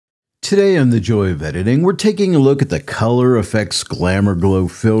Today on The Joy of Editing, we're taking a look at the Color Efex Glamour Glow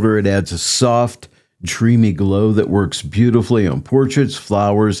Filter. It adds a soft, dreamy glow that works beautifully on portraits,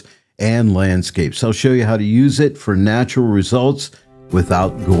 flowers, and landscapes. I'll show you how to use it for natural results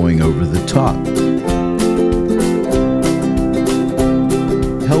without going over the top.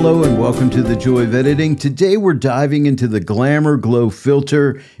 Hello and welcome to The Joy of Editing. Today we're diving into the Glamour Glow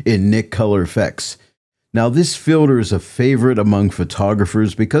Filter in Nik Color Efex. Now, this filter is a favorite among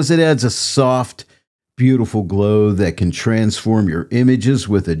photographers because it adds a soft, beautiful glow that can transform your images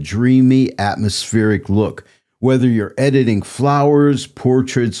with a dreamy, atmospheric look. Whether you're editing flowers,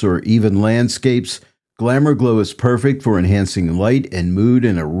 portraits, or even landscapes, Glamour Glow is perfect for enhancing light and mood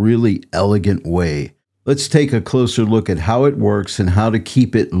in a really elegant way. Let's take a closer look at how it works and how to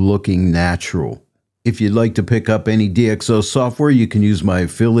keep it looking natural. If you'd like to pick up any DxO software, you can use my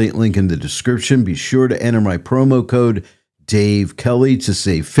affiliate link in the description. Be sure to enter my promo code Dave Kelly to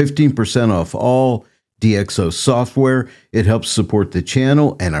save 15% off all DxO software. It helps support the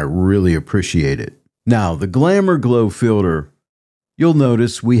channel, and I really appreciate it. Now, the Glamour Glow Filter, you'll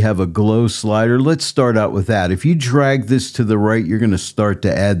notice we have a glow slider. Let's start out with that. If you drag this to the right, you're going to start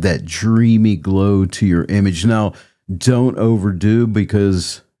to add that dreamy glow to your image. Now, don't overdo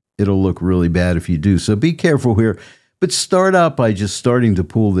because it'll look really bad if you do. So be careful here, but start out by just starting to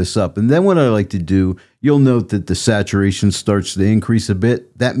pull this up. And then what I like to do, you'll note that the saturation starts to increase a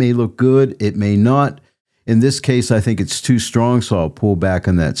bit. That may look good. It may not. In this case, I think it's too strong, so I'll pull back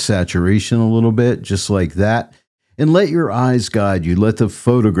on that saturation a little bit, just like that. And let your eyes guide you. Let the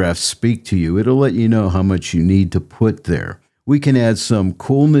photograph speak to you. It'll let you know how much you need to put there. We can add some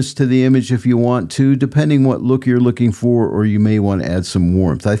coolness to the image if you want to, depending what look you're looking for, or you may want to add some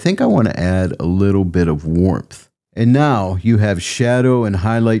warmth. I think I want to add a little bit of warmth. And now you have shadow and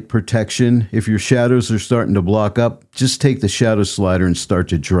highlight protection. If your shadows are starting to block up, just take the shadow slider and start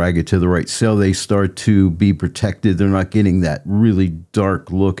to drag it to the right so they start to be protected. They're not getting that really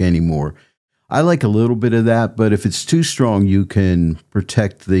dark look anymore. I like a little bit of that, but if it's too strong, you can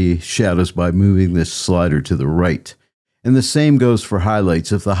protect the shadows by moving this slider to the right. And the same goes for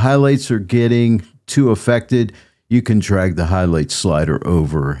highlights. If the highlights are getting too affected, you can drag the highlight slider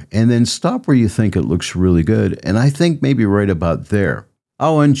over and then stop where you think it looks really good. And I think maybe right about there.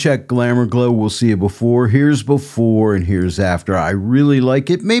 I'll uncheck Glamour Glow. We'll see it before. Here's before and here's after. I really like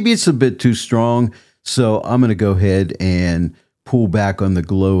it. Maybe it's a bit too strong. So I'm going to go ahead and pull back on the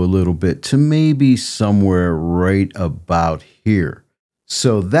glow a little bit to maybe somewhere right about here.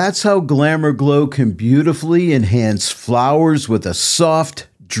 So that's how Glamour Glow can beautifully enhance flowers with a soft,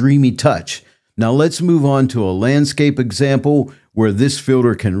 dreamy touch. Now let's move on to a landscape example where this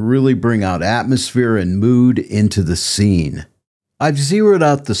filter can really bring out atmosphere and mood into the scene. I've zeroed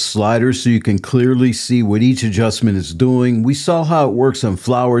out the slider so you can clearly see what each adjustment is doing. We saw how it works on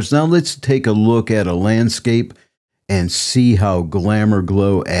flowers. Now let's take a look at a landscape and see how Glamour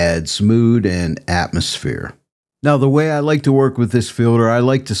Glow adds mood and atmosphere. Now, the way I like to work with this filter, I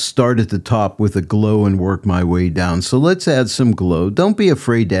like to start at the top with a glow and work my way down. So let's add some glow. Don't be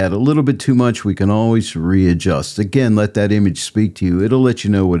afraid to add a little bit too much. We can always readjust. Again, let that image speak to you. It'll let you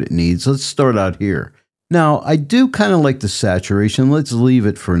know what it needs. Let's start out here. Now, I do kind of like the saturation. Let's leave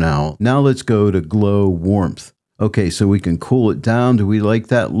it for now. Now let's go to glow warmth. Okay, so we can cool it down. Do we like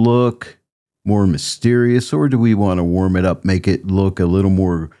that look? More mysterious, or do we want to warm it up, make it look a little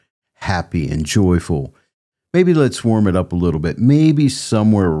more happy and joyful? Maybe let's warm it up a little bit, maybe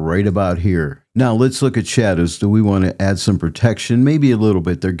somewhere right about here. Now let's look at shadows. Do we want to add some protection? Maybe a little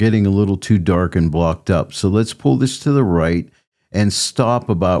bit. They're getting a little too dark and blocked up. So let's pull this to the right and stop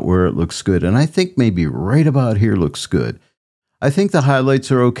about where it looks good. And I think maybe right about here looks good. I think the highlights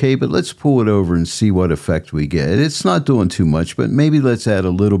are okay, but let's pull it over and see what effect we get. It's not doing too much, but maybe let's add a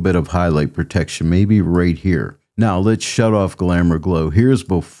little bit of highlight protection, maybe right here. Now let's shut off Glamour Glow. Here's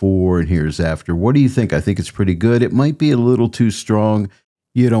before and here's after. What do you think? I think it's pretty good. It might be a little too strong.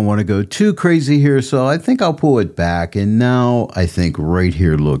 You don't want to go too crazy here, so I think I'll pull it back. And now I think right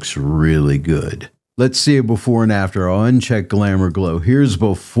here looks really good. Let's see it before and after. I'll uncheck Glamour Glow. Here's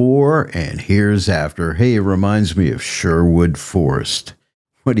before and here's after. Hey, it reminds me of Sherwood Forest.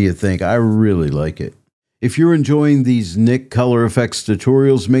 What do you think? I really like it. If you're enjoying these Nik Color Efex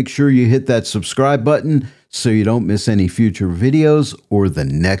tutorials, make sure you hit that subscribe button so you don't miss any future videos or the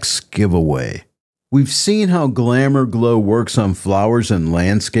next giveaway. We've seen how Glamour Glow works on flowers and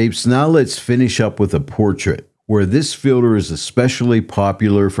landscapes. Now let's finish up with a portrait, where this filter is especially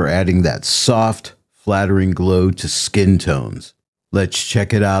popular for adding that soft, flattering glow to skin tones. Let's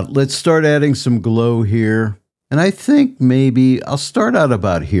check it out. Let's start adding some glow here. And I think maybe I'll start out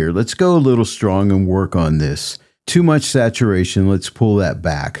about here. Let's go a little strong and work on this. Too much saturation. Let's pull that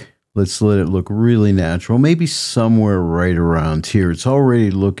back. Let's let it look really natural, maybe somewhere right around here. It's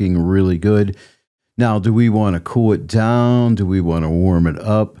already looking really good. Now, do we want to cool it down? Do we want to warm it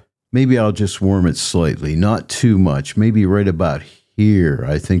up? Maybe I'll just warm it slightly, not too much. Maybe right about here,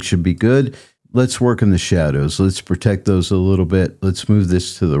 I think should be good. Let's work in the shadows. Let's protect those a little bit. Let's move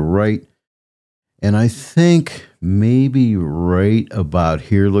this to the right. And I think maybe right about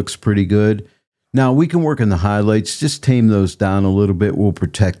here looks pretty good. Now we can work on the highlights, just tame those down a little bit. We'll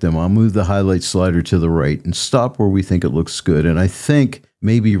protect them. I'll move the highlight slider to the right and stop where we think it looks good. And I think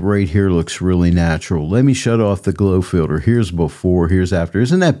maybe right here looks really natural. Let me shut off the glow filter. Here's before, here's after.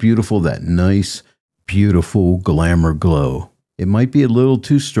 Isn't that beautiful? That nice, beautiful glamour glow. It might be a little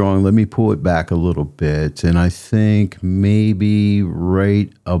too strong. Let me pull it back a little bit. And I think maybe right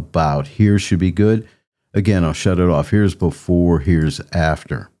about here should be good. Again, I'll shut it off. Here's before, here's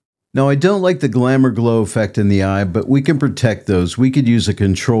after. Now, I don't like the glamour glow effect in the eye, but we can protect those. We could use a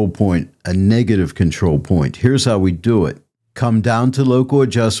control point, a negative control point. Here's how we do it. Come down to local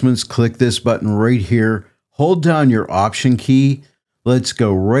adjustments, click this button right here, hold down your option key. Let's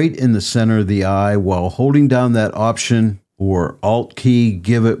go right in the center of the eye while holding down that option or alt key,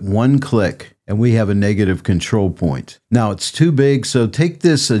 give it one click, and we have a negative control point. Now, it's too big, so take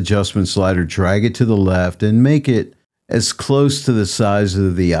this adjustment slider, drag it to the left, and make it as close to the size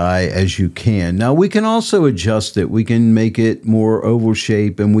of the eye as you can. Now we can also adjust it. We can make it more oval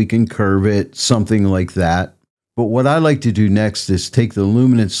shape and we can curve it, something like that. But what I like to do next is take the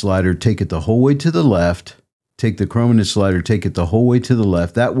luminance slider, take it the whole way to the left, take the chrominance slider, take it the whole way to the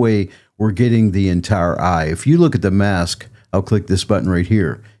left. That way we're getting the entire eye. If you look at the mask, I'll click this button right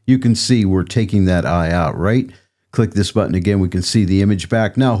here. You can see we're taking that eye out, right? Click this button again, we can see the image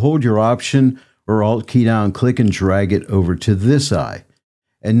back. Now hold your option or alt key down, click and drag it over to this eye.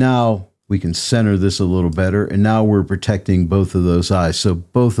 And now we can center this a little better. And now we're protecting both of those eyes. So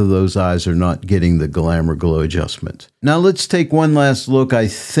both of those eyes are not getting the glamour glow adjustment. Now let's take one last look. I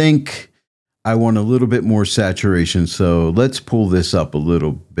think I want a little bit more saturation. So let's pull this up a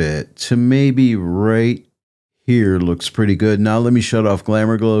little bit to maybe right here. Looks pretty good. Now let me shut off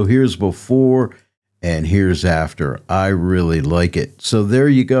glamour glow. Here's before and here's after. I really like it. So there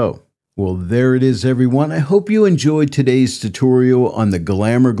you go. Well, there it is, everyone. I hope you enjoyed today's tutorial on the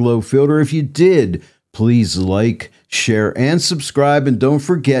Glamour Glow Filter. If you did, please like, share, and subscribe. And don't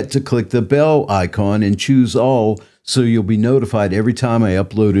forget to click the bell icon and choose all so you'll be notified every time I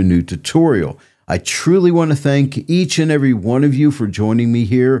upload a new tutorial. I truly want to thank each and every one of you for joining me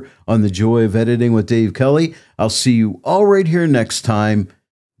here on The Joy of Editing with Dave Kelly. I'll see you all right here next time.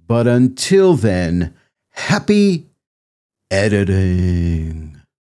 But until then, happy editing.